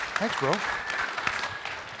Thanks, bro.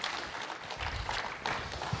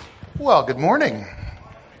 Well, good morning.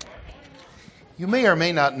 You may or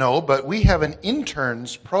may not know, but we have an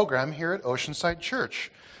interns program here at Oceanside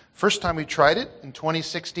Church. First time we tried it in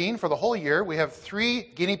 2016. For the whole year, we have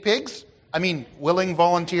 3 guinea pigs. Willing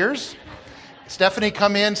volunteers. Stephanie,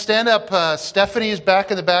 come in. Stand up. Stephanie is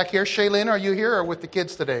back in the back here. Shaylin, are you here or with the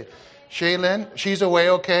kids today? Shaylin, she's away,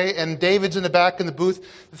 okay. And David's in the back in the booth.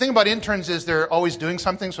 The thing about interns is they're always doing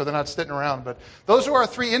something, so they're not sitting around. But those are our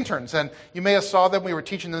 3 interns, and you may have saw them. We were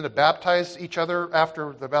teaching them to baptize each other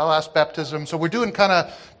after the last baptism. So we're doing kind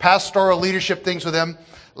of pastoral leadership things with them.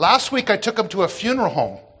 Last week I took them to a funeral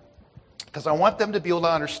home because I want them to be able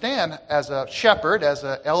to understand, as a shepherd, as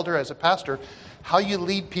an elder, as a pastor, how you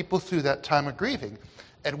lead people through that time of grieving.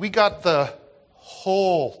 And we got the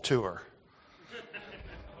whole tour.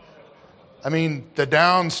 The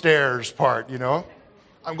downstairs part,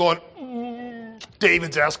 I'm going,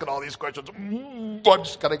 David's asking all these questions. I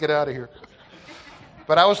just got to get out of here.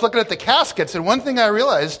 But I was looking at the caskets, and one thing I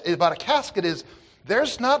realized about a casket is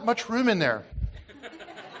there's not much room in there.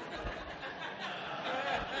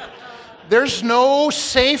 There's no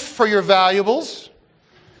safe for your valuables.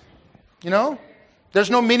 There's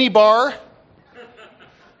no mini bar.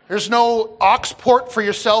 There's no aux port for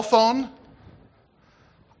your cell phone.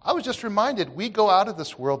 I was just reminded, we go out of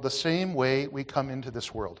this world the same way we come into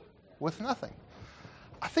this world, with nothing.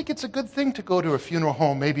 I think it's a good thing to go to a funeral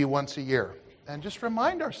home maybe once a year and just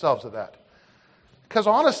remind ourselves of that. Because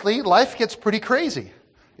honestly, life gets pretty crazy.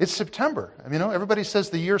 It's September. Everybody says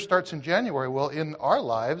the year starts in January. Well, in our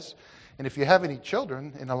lives, and if you have any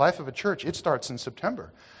children, in the life of a church, it starts in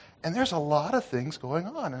September. And there's a lot of things going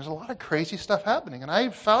on. There's a lot of crazy stuff happening. And I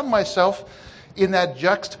found myself in that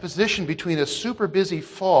juxtaposition between a super busy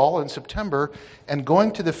fall in September and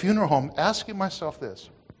going to the funeral home, asking myself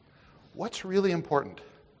this: what's really important?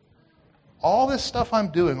 All this stuff I'm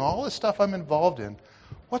doing, all this stuff I'm involved in,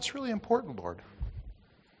 what's really important, Lord?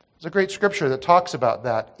 There's a great scripture that talks about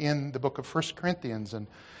that in the book of 1 Corinthians. And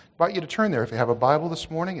I invite you to turn there if you have a Bible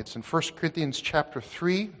this morning. It's in 1 Corinthians chapter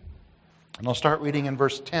 3. And I'll start reading in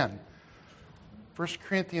verse 10. 1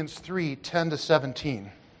 Corinthians 3, 10 to 17.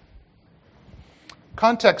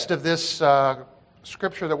 Context of this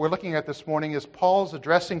scripture that we're looking at this morning is Paul's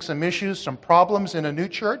addressing some issues, some problems in a new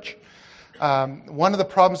church. One of the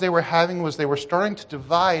problems they were having was they were starting to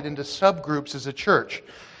divide into subgroups as a church.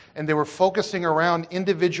 And they were focusing around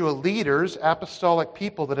individual leaders, apostolic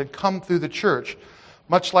people that had come through the church.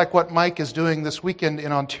 Much like what Mike is doing this weekend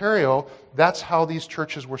in Ontario, that's how these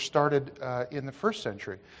churches were started in the first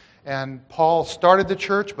century. And Paul started the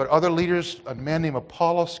church, but other leaders, a man named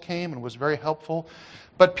Apollos came and was very helpful.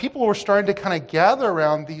 But people were starting to kind of gather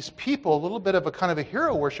around these people, a little bit of a kind of a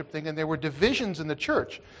hero worship thing, and there were divisions in the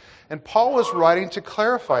church. And Paul was writing to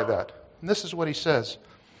clarify that. And this is what he says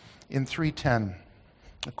in 3:10.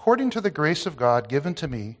 According to the grace of God given to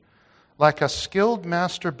me, like a skilled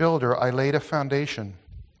master builder, I laid a foundation,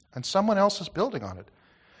 and someone else is building on it.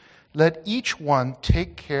 Let each one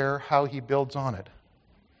take care how he builds on it.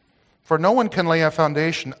 For no one can lay a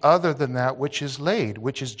foundation other than that which is laid,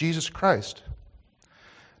 which is Jesus Christ.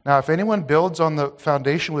 Now, if anyone builds on the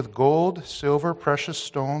foundation with gold, silver, precious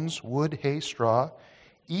stones, wood, hay, straw,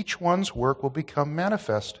 each one's work will become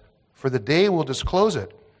manifest, for the day will disclose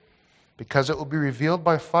it, because it will be revealed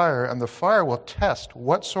by fire, and the fire will test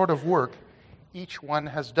what sort of work each one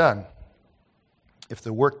has done. If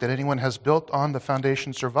the work that anyone has built on the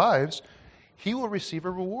foundation survives, he will receive a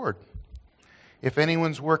reward. If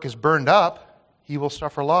anyone's work is burned up, he will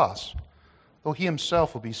suffer loss, though he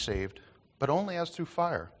himself will be saved, but only as through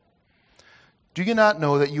fire. Do you not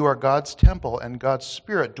know that you are God's temple and God's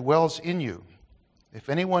Spirit dwells in you? If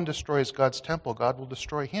anyone destroys God's temple, God will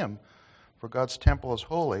destroy him, for God's temple is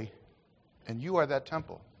holy, and you are that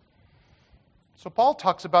temple. So Paul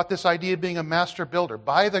talks about this idea of being a master builder.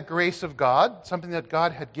 By the grace of God, something that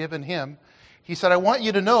God had given him, he said, I want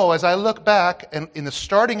you to know, as I look back, and in the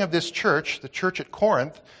starting of this church, the church at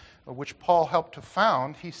Corinth, which Paul helped to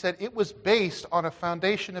found, he said it was based on a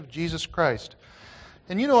foundation of Jesus Christ.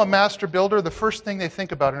 And a master builder, the first thing they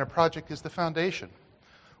think about in a project is the foundation.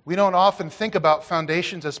 We don't often think about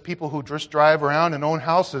foundations as people who just drive around and own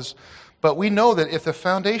houses, but we know that if the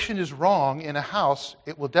foundation is wrong in a house,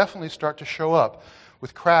 it will definitely start to show up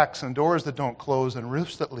with cracks and doors that don't close and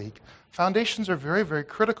roofs that leak. Foundations are very, very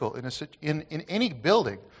critical in any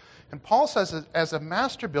building. And Paul says, as a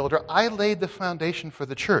master builder, I laid the foundation for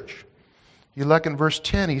the church. You look in verse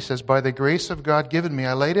 10, he says, by the grace of God given me,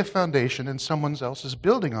 I laid a foundation and someone else is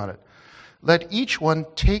building on it. Let each one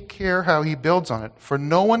take care how he builds on it, for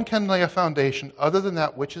no one can lay a foundation other than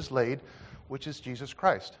that which is laid, which is Jesus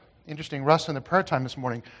Christ. Interesting, Russ in the prayer time this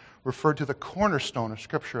morning referred to the cornerstone of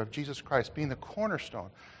Scripture, of Jesus Christ being the cornerstone.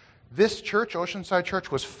 This church, Oceanside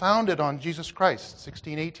Church, was founded on Jesus Christ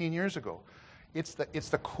 16, 18 years ago. It's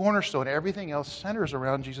the cornerstone. Everything else centers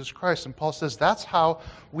around Jesus Christ. And Paul says that's how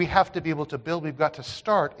we have to be able to build. We've got to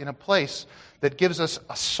start in a place that gives us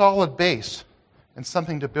a solid base and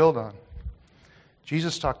something to build on.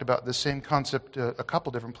 Jesus talked about this same concept a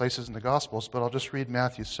couple different places in the Gospels, but I'll just read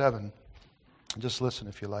Matthew 7. Just listen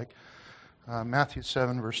if you like. Matthew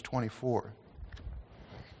 7, verse 24.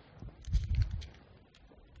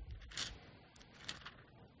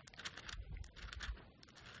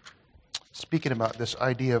 Speaking about this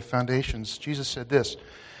idea of foundations, Jesus said this,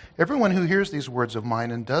 "Everyone who hears these words of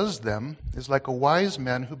mine and does them is like a wise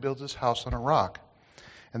man who builds his house on a rock.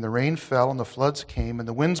 And the rain fell, and the floods came, and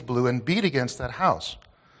the winds blew and beat against that house.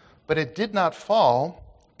 But it did not fall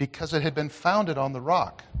because it had been founded on the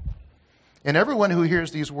rock. And everyone who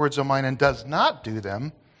hears these words of mine and does not do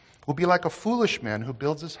them will be like a foolish man who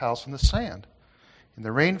builds his house on the sand. And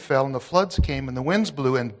the rain fell, and the floods came, and the winds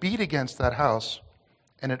blew and beat against that house,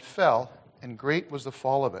 and it fell, and great was the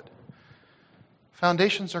fall of it."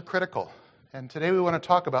 Foundations are critical. And today we want to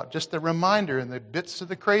talk about just the reminder in the bits of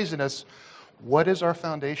the craziness, what is our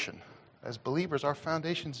foundation? As believers, our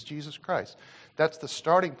foundation is Jesus Christ. That's the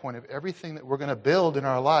starting point of everything that we're going to build in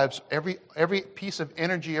our lives. Every piece of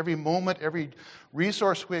energy, every moment, every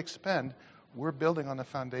resource we expend, we're building on the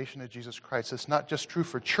foundation of Jesus Christ. It's not just true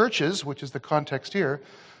for churches, which is the context here,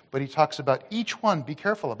 but he talks about each one. Be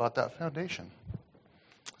careful about that foundation.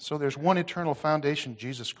 So there's one eternal foundation,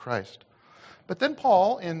 Jesus Christ. But then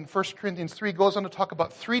Paul, in 1 Corinthians 3, goes on to talk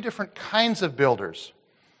about three different kinds of builders.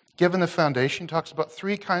 Given the foundation, he talks about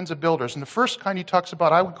three kinds of builders. And the first kind he talks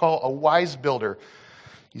about, I would call a wise builder.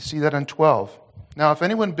 You see that in 12. "Now, if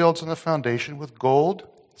anyone builds on the foundation with gold,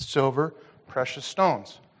 silver, precious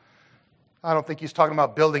stones." I don't think he's talking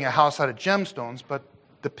about building a house out of gemstones, but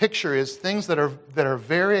the picture is things that are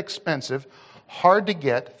very expensive, hard to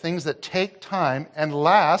get, things that take time and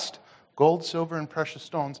last, gold, silver, and precious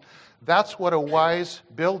stones. That's what a wise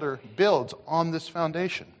builder builds on this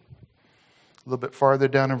foundation. A little bit farther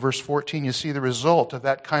down in verse 14, you see the result of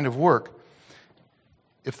that kind of work.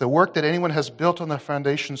 "If the work that anyone has built on the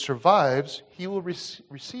foundation survives, he will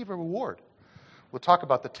receive a reward." We'll talk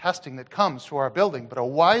about the testing that comes to our building, but a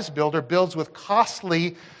wise builder builds with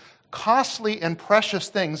costly and precious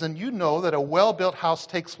things, and you know that a well-built house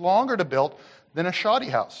takes longer to build than a shoddy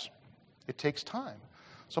house. It takes time.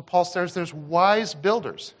 So Paul says there's wise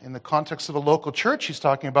builders. In the context of a local church, he's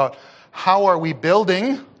talking about how are we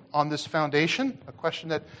building on this foundation? A question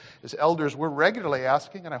that as elders we're regularly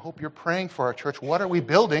asking, and I hope you're praying for our church. What are we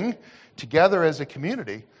building together as a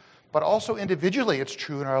community? But also individually, it's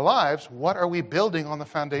true in our lives. What are we building on the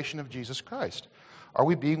foundation of Jesus Christ? Are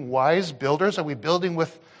we being wise builders? Are we building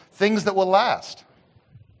with things that will last?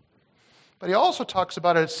 But he also talks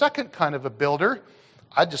about a second kind of a builder.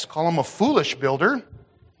 I'd just call him a foolish builder.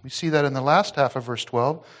 We see that in the last half of verse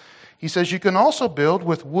 12. He says, "You can also build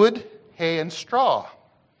with wood, hay, and straw."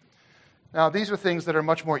 Now, these are things that are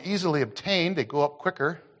much more easily obtained. They go up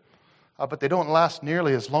quicker, but they don't last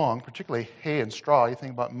nearly as long, particularly hay and straw. You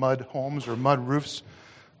think about mud homes or mud roofs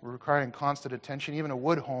requiring constant attention. Even a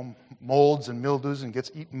wood home molds and mildews and gets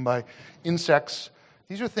eaten by insects.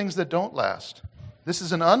 These are things that don't last. This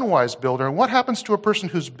is an unwise builder. And what happens to a person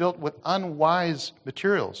who's built with unwise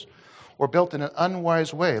materials or built in an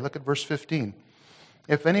unwise way? Look at verse 15.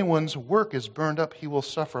 "If anyone's work is burned up, he will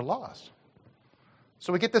suffer loss."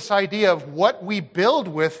 So we get this idea of what we build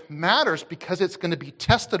with matters because it's going to be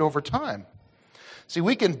tested over time. See,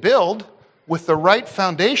 we can build with the right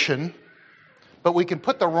foundation, but we can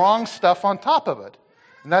put the wrong stuff on top of it.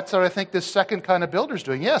 And that's what I think this second kind of builder is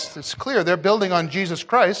doing. Yes, it's clear they're building on Jesus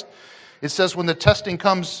Christ. It says when the testing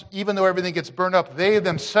comes, even though everything gets burned up, they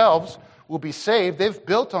themselves will be saved. They've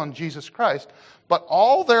built on Jesus Christ. But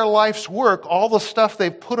all their life's work, all the stuff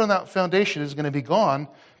they've put on that foundation is going to be gone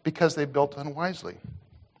because they built unwisely.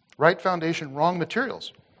 Right foundation, wrong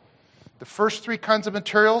materials. The first three kinds of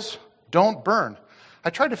materials don't burn. I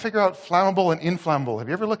tried to figure out flammable and inflammable. Have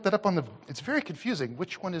you ever looked that up on the... It's very confusing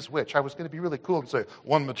which one is which. I was going to be really cool and say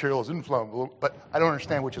one material is inflammable, but I don't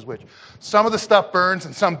understand which is which. Some of the stuff burns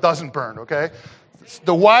and some doesn't burn, okay?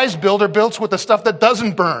 The wise builder builds with the stuff that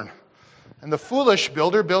doesn't burn. And the foolish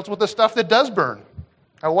builder builds with the stuff that does burn.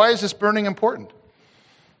 Now, why is this burning important?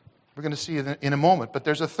 We're going to see it in a moment. But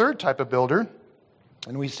there's a third type of builder,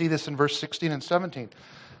 and we see this in verse 16 and 17.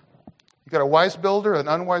 You've got a wise builder, an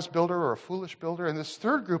unwise builder, or a foolish builder. And this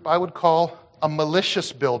third group I would call a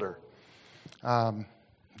malicious builder.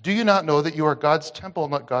 Do you not know that you are God's temple,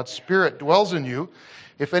 not God's Spirit dwells in you?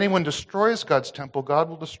 If anyone destroys God's temple, God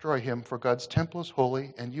will destroy him, for God's temple is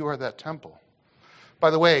holy, and you are that temple. By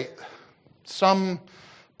the way, some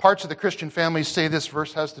parts of the Christian families say this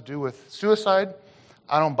verse has to do with suicide.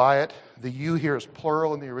 I don't buy it. The you here is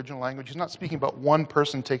plural in the original language. He's not speaking about one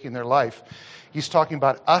person taking their life. He's talking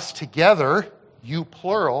about us together, you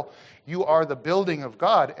plural. You are the building of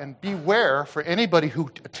God, and beware for anybody who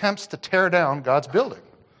attempts to tear down God's building.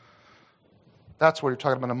 That's what you're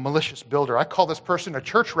talking about, a malicious builder. I call this person a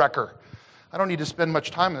church wrecker. I don't need to spend much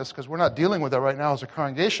time on this because we're not dealing with that right now as a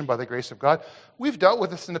congregation by the grace of God. We've dealt with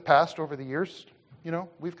this in the past over the years. You know,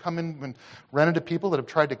 we've come in and run into people that have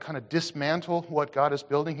tried to kind of dismantle what God is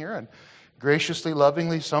building here, and graciously,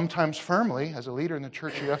 lovingly, sometimes firmly, as a leader in the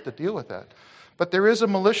church, you have to deal with that. But there is a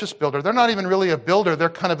malicious builder. They're not even really a builder. They're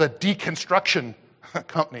kind of a deconstruction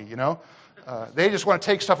company, you know. They just want to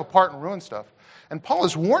take stuff apart and ruin stuff. And Paul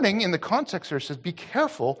is warning in the context here, says, be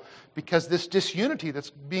careful, because this disunity that's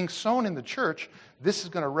being sown in the church, this is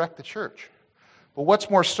going to wreck the church. But what's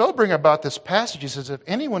more sobering about this passage is if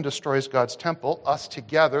anyone destroys God's temple, us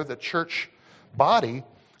together, the church body,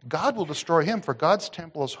 God will destroy him, for God's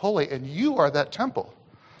temple is holy, and you are that temple.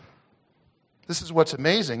 This is what's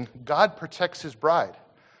amazing. God protects his bride.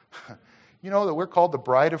 You know that we're called the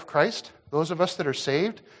bride of Christ? Those of us that are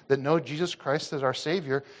saved, that know Jesus Christ as our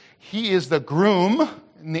Savior, he is the groom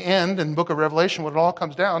in the end, in the book of Revelation, when it all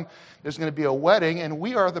comes down, there's going to be a wedding, and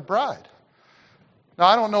we are the bride. Now,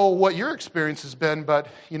 I don't know what your experience has been, but,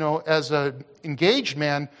 you know, as an engaged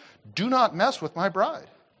man, do not mess with my bride.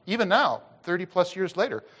 Even now, 30 plus years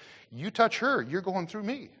later, you touch her, you're going through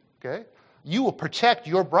me, okay? You will protect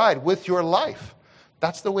your bride with your life.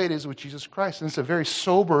 That's the way it is with Jesus Christ. And it's a very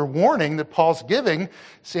sober warning that Paul's giving,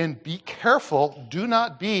 saying, be careful, do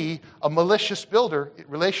not be a malicious builder in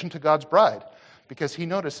relation to God's bride, because he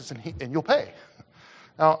notices and you'll pay.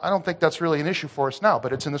 Now, I don't think that's really an issue for us now,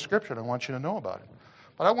 but it's in the Scripture, and I want you to know about it.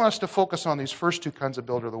 But I want us to focus on these first two kinds of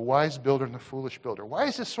builder, the wise builder and the foolish builder. Why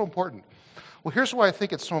is this so important? Well, here's why I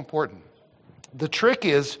think it's so important. The trick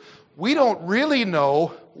is, we don't really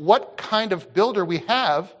know what kind of builder we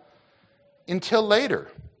have until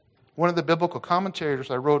later. One of the biblical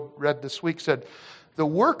commentators I read this week said, the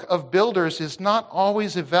work of builders is not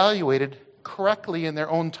always evaluated correctly in their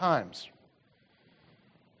own times.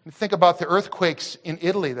 Think about the earthquakes in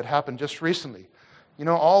Italy that happened just recently. You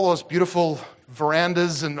know, all those beautiful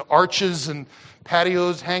verandas and arches and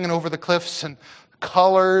patios hanging over the cliffs and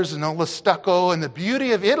colors and all the stucco and the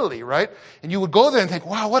beauty of Italy, right? And you would go there and think,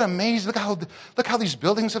 wow, what amazing. Look how these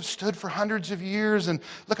buildings have stood for hundreds of years, and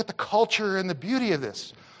look at the culture and the beauty of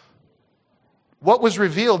this. What was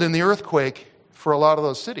revealed in the earthquake for a lot of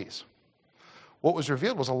those cities? What was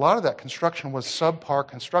revealed was a lot of that construction was subpar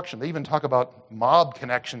construction. They even talk about mob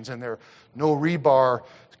connections in there, no rebar,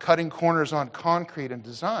 cutting corners on concrete and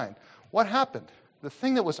design. What happened? The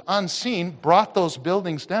thing that was unseen brought those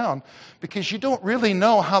buildings down, because you don't really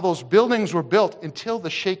know how those buildings were built until the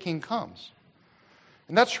shaking comes.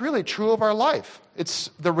 And that's really true of our life. It's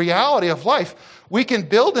the reality of life. We can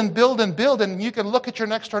build and build and build, and you can look at your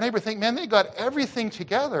next door neighbor and think, man, they got everything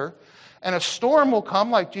together. And a storm will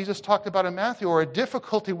come, like Jesus talked about in Matthew, or a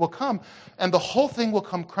difficulty will come, and the whole thing will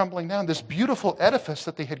come crumbling down. This beautiful edifice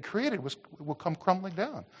that they had created will come crumbling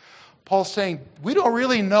down. Paul's saying, we don't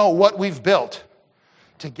really know what we've built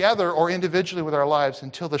together or individually with our lives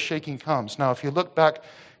until the shaking comes. Now, if you look back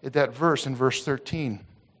at that verse in verse 13,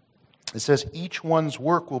 it says, each one's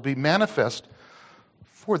work will be manifest,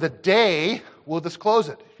 for the day will disclose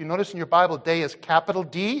it. If you notice in your Bible, day is capital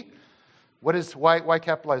D. Why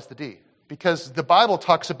capitalize the D? Because the Bible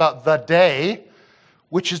talks about the day,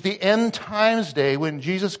 which is the end times day, when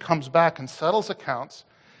Jesus comes back and settles accounts,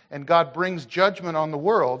 and God brings judgment on the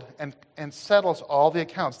world and settles all the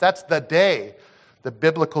accounts. That's the day, the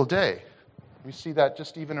biblical day. We see that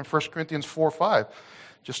just even in 1 Corinthians 4:5,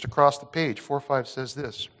 just across the page. 4:5 says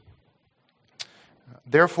this,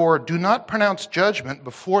 therefore, do not pronounce judgment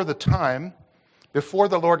before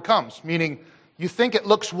the Lord comes. Meaning, you think it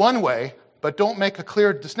looks one way, but don't make a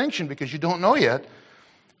clear distinction because you don't know yet.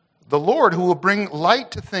 The Lord, who will bring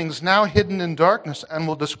light to things now hidden in darkness and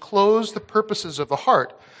will disclose the purposes of the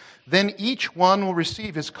heart, then each one will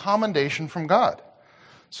receive his commendation from God.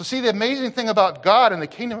 So see, the amazing thing about God and the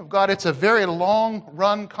kingdom of God, it's a very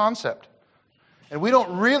long-run concept. And we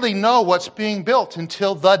don't really know what's being built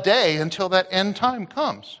until that end time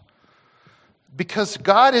comes. Because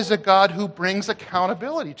God is a God who brings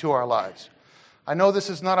accountability to our lives. I know this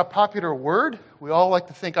is not a popular word. We all like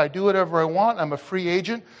to think I do whatever I want. I'm a free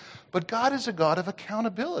agent. But God is a God of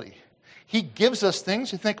accountability. He gives us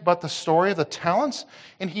things. You think about the story of the talents,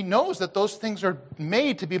 and he knows that those things are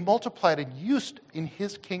made to be multiplied and used in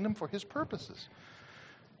his kingdom for his purposes.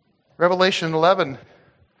 Revelation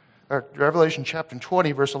chapter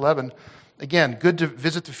 20, verse 11. Again, good to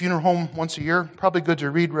visit the funeral home once a year. Probably good to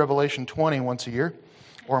read Revelation 20 once a year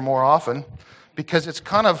or more often, because it's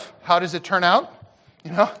kind of, how does it turn out?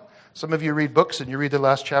 You know, some of you read books and you read the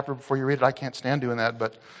last chapter before you read it. I can't stand doing that,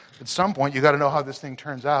 but at some point you got to know how this thing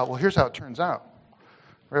turns out. Well, here's how it turns out.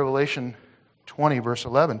 Revelation 20, verse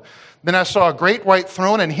 11. Then I saw a great white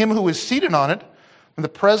throne and him who was seated on it. From the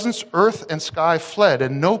presence, earth and sky fled,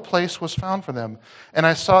 and no place was found for them. And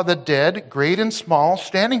I saw the dead, great and small,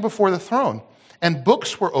 standing before the throne, and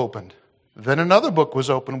books were opened. Then another book was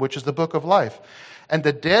opened, which is the book of life. And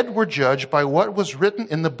the dead were judged by what was written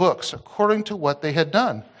in the books, according to what they had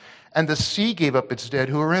done. And the sea gave up its dead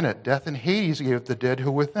who were in it. Death and Hades gave up the dead who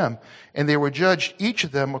were with them. And they were judged, each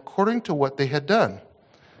of them, according to what they had done.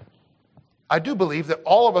 I do believe that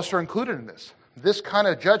all of us are included in this. This kind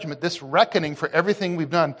of judgment, this reckoning for everything we've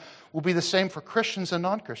done, will be the same for Christians and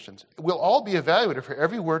non-Christians. We'll all be evaluated for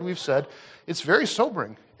every word we've said. It's very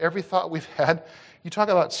sobering, every thought we've had. You talk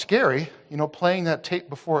about scary, playing that tape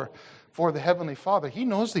before the Heavenly Father. He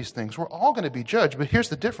knows these things. We're all going to be judged, but here's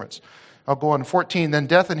the difference. I'll go on 14. Then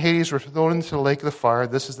death and Hades were thrown into the lake of the fire.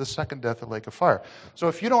 This is the second death, the lake of fire. So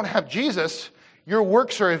if you don't have Jesus, your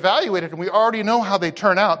works are evaluated, and we already know how they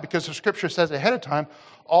turn out because the Scripture says ahead of time,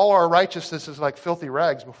 all our righteousness is like filthy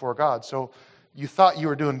rags before God. So you thought you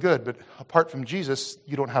were doing good, but apart from Jesus,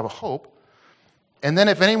 you don't have a hope. And then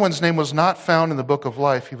if anyone's name was not found in the book of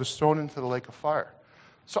life, he was thrown into the lake of fire.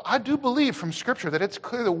 So I do believe from Scripture that it's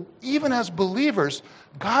clear that even as believers,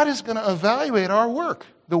 God is going to evaluate our work,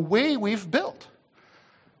 the way we've built.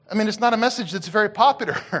 I mean, it's not a message that's very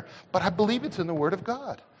popular, but I believe it's in the Word of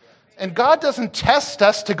God. And God doesn't test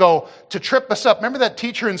us to trip us up. Remember that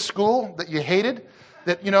teacher in school that you hated?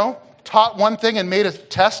 That, taught one thing and made a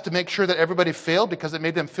test to make sure that everybody failed because it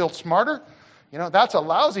made them feel smarter? That's a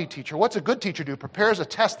lousy teacher. What's a good teacher do? Prepares a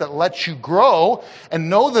test that lets you grow and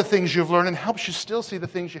know the things you've learned and helps you still see the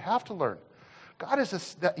things you have to learn. God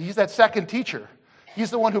He's that second teacher. He's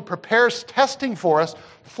the one who prepares testing for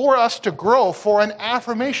us to grow, for an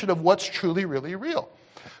affirmation of what's truly, really real.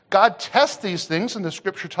 God tests these things, and the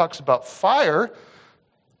Scripture talks about fire.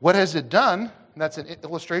 What has it done? And that's an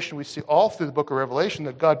illustration we see all through the book of Revelation,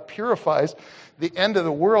 that God purifies the end of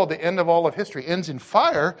the world, the end of all of history, ends in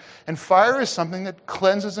fire. And fire is something that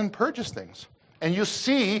cleanses and purges things. And you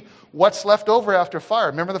see what's left over after fire.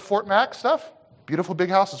 Remember the Fort Mac stuff? Beautiful big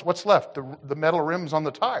houses. What's left? The metal rims on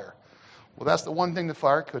the tire. Well, that's the one thing the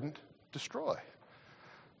fire couldn't destroy.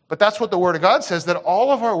 But that's what the Word of God says, that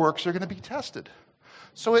all of our works are going to be tested.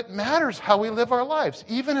 So it matters how we live our lives.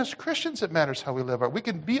 Even as Christians, it matters how we live our lives. We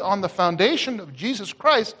can be on the foundation of Jesus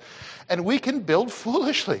Christ, and we can build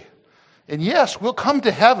foolishly. And yes, we'll come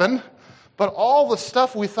to heaven, but all the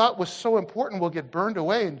stuff we thought was so important will get burned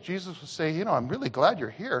away, and Jesus will say, I'm really glad you're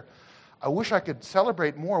here. I wish I could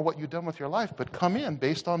celebrate more what you've done with your life, but come in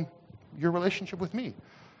based on your relationship with me.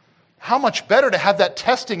 How much better to have that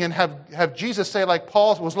testing and have Jesus say, like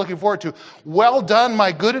Paul was looking forward to, well done,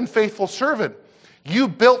 my good and faithful servant. You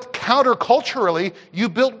built counterculturally, you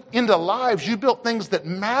built into lives, you built things that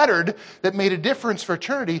mattered, that made a difference for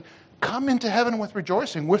eternity. Come into heaven with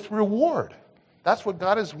rejoicing, with reward. That's what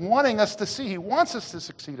God is wanting us to see. He wants us to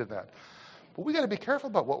succeed in that. But we got to be careful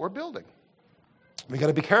about what we're building. We got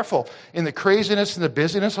to be careful in the craziness and the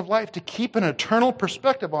busyness of life to keep an eternal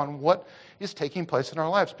perspective on what is taking place in our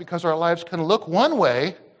lives, because our lives can look one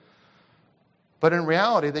way, but in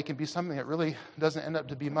reality, they can be something that really doesn't end up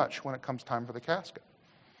to be much when it comes time for the casket.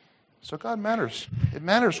 So God matters. It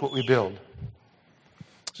matters what we build.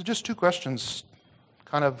 So just two questions,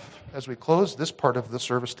 kind of as we close this part of the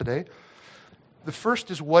service today. The first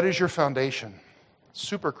is, what is your foundation?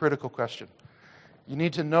 Super critical question. You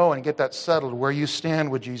need to know and get that settled where you stand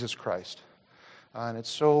with Jesus Christ. And it's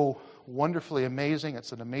so wonderfully amazing.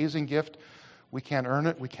 It's an amazing gift. We can't earn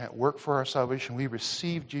it. We can't work for our salvation. We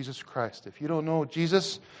receive Jesus Christ. If you don't know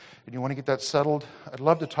Jesus and you want to get that settled, I'd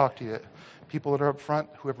love to talk to you. People that are up front,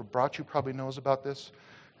 whoever brought you probably knows about this.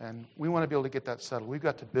 And we want to be able to get that settled. We've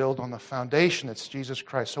got to build on the foundation that's Jesus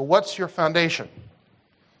Christ. So what's your foundation?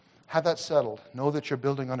 Have that settled. Know that you're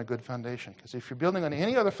building on a good foundation. Because if you're building on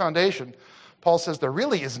any other foundation, Paul says there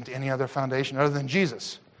really isn't any other foundation other than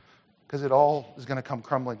Jesus. Because it all is going to come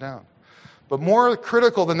crumbling down. But more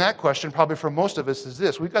critical than that question, probably for most of us, is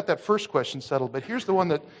this. We've got that first question settled, but here's the one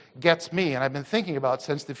that gets me, and I've been thinking about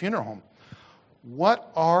since the funeral home.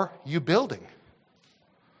 What are you building?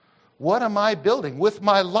 What am I building? With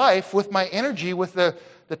my life, with my energy, with the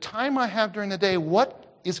the time I have during the day,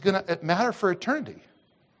 what is going to matter for eternity?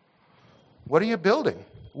 What are you building?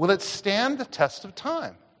 Will it stand the test of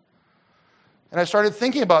time? And I started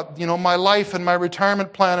thinking about, my life and my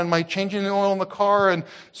retirement plan and my changing the oil in the car and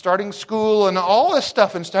starting school and all this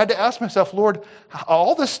stuff. And started to ask myself, Lord,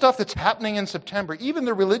 all this stuff that's happening in September, even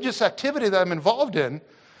the religious activity that I'm involved in,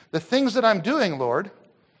 the things that I'm doing, Lord,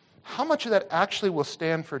 how much of that actually will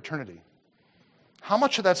stand for eternity? How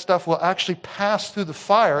much of that stuff will actually pass through the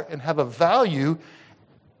fire and have a value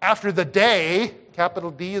after the day,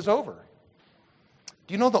 capital D, is over?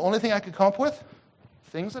 Do you know the only thing I could come up with?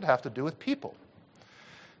 Things that have to do with people.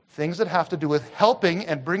 Things that have to do with helping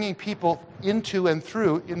and bringing people into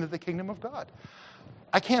the kingdom of God.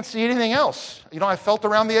 I can't see anything else. I felt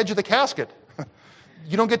around the edge of the casket.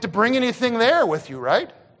 You don't get to bring anything there with you,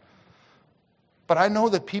 right? But I know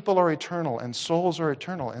that people are eternal and souls are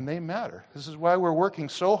eternal and they matter. This is why we're working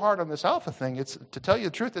so hard on this Alpha thing. To tell you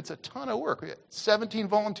the truth, it's a ton of work. We got 17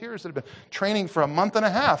 volunteers that have been training for a month and a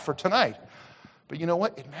half for tonight. But you know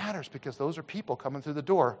what? It matters because those are people coming through the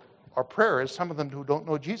door. Our prayer is some of them who don't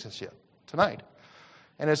know Jesus yet tonight.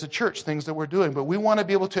 And as a church, things that we're doing. But we want to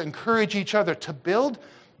be able to encourage each other to build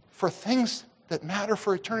for things that matter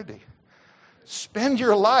for eternity. Spend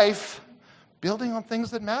your life building on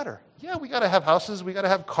things that matter. Yeah, we got to have houses. We got to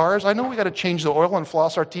have cars. I know we got to change the oil and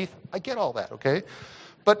floss our teeth. I get all that, okay?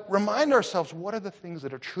 But remind ourselves, what are the things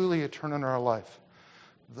that are truly eternal in our life?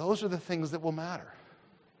 Those are the things that will matter.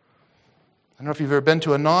 I don't know if you've ever been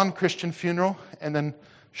to a non-Christian funeral and then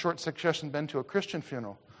short succession been to a Christian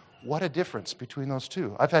funeral. What a difference between those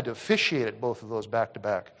two. I've had to officiate at both of those back to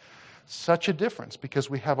back. Such a difference because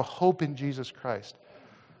we have a hope in Jesus Christ.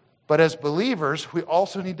 But as believers, we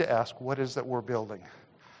also need to ask, what is that we're building?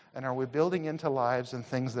 And are we building into lives and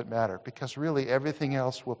things that matter? Because really everything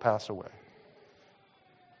else will pass away.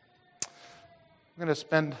 I'm going to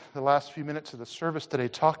spend the last few minutes of the service today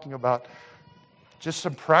talking about just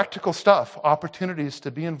some practical stuff, opportunities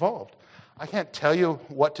to be involved. I can't tell you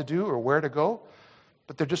what to do or where to go,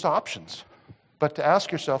 but they're just options. But to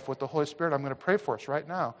ask yourself with the Holy Spirit, I'm going to pray for us right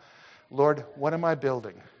now. Lord, what am I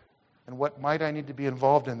building? And what might I need to be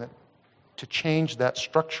involved in to change that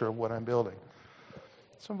structure of what I'm building?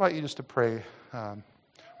 So I invite you just to pray.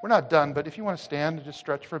 We're not done, but if you want to stand and just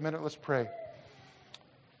stretch for a minute, let's pray.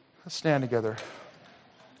 Let's stand together.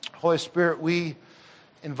 Holy Spirit, we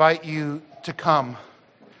invite you to come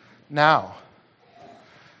now.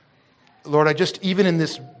 Lord, even in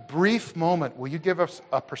this brief moment, will you give us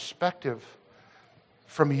a perspective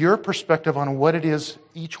from your perspective on what it is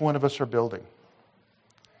each one of us are building?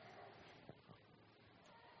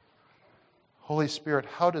 Holy Spirit,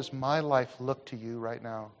 how does my life look to you right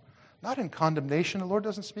now? Not in condemnation. The Lord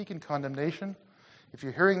doesn't speak in condemnation. If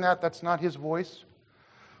you're hearing that, that's not his voice.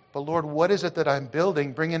 But Lord, what is it that I'm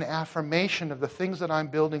building? Bring an affirmation of the things that I'm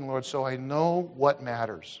building, Lord, so I know what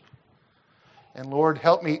matters. And Lord,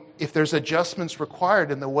 help me if there's adjustments required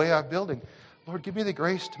in the way I'm building. Lord, give me the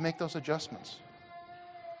grace to make those adjustments.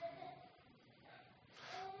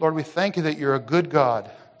 Lord, we thank you that you're a good God.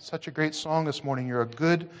 Such a great song this morning. You're a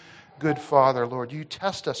good Father, Lord. You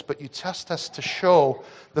test us, but you test us to show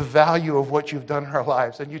the value of what you've done in our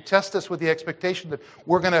lives. And you test us with the expectation that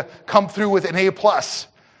we're going to come through with an A+,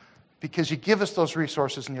 because you give us those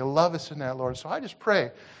resources and you love us in that, Lord. So I just pray,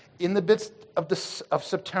 in the bits of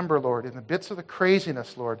September, Lord, in the bits of the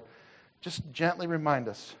craziness, Lord, just gently remind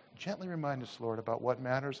us, Lord, about what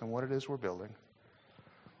matters and what it is we're building.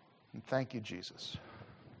 And thank you, Jesus.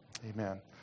 Amen.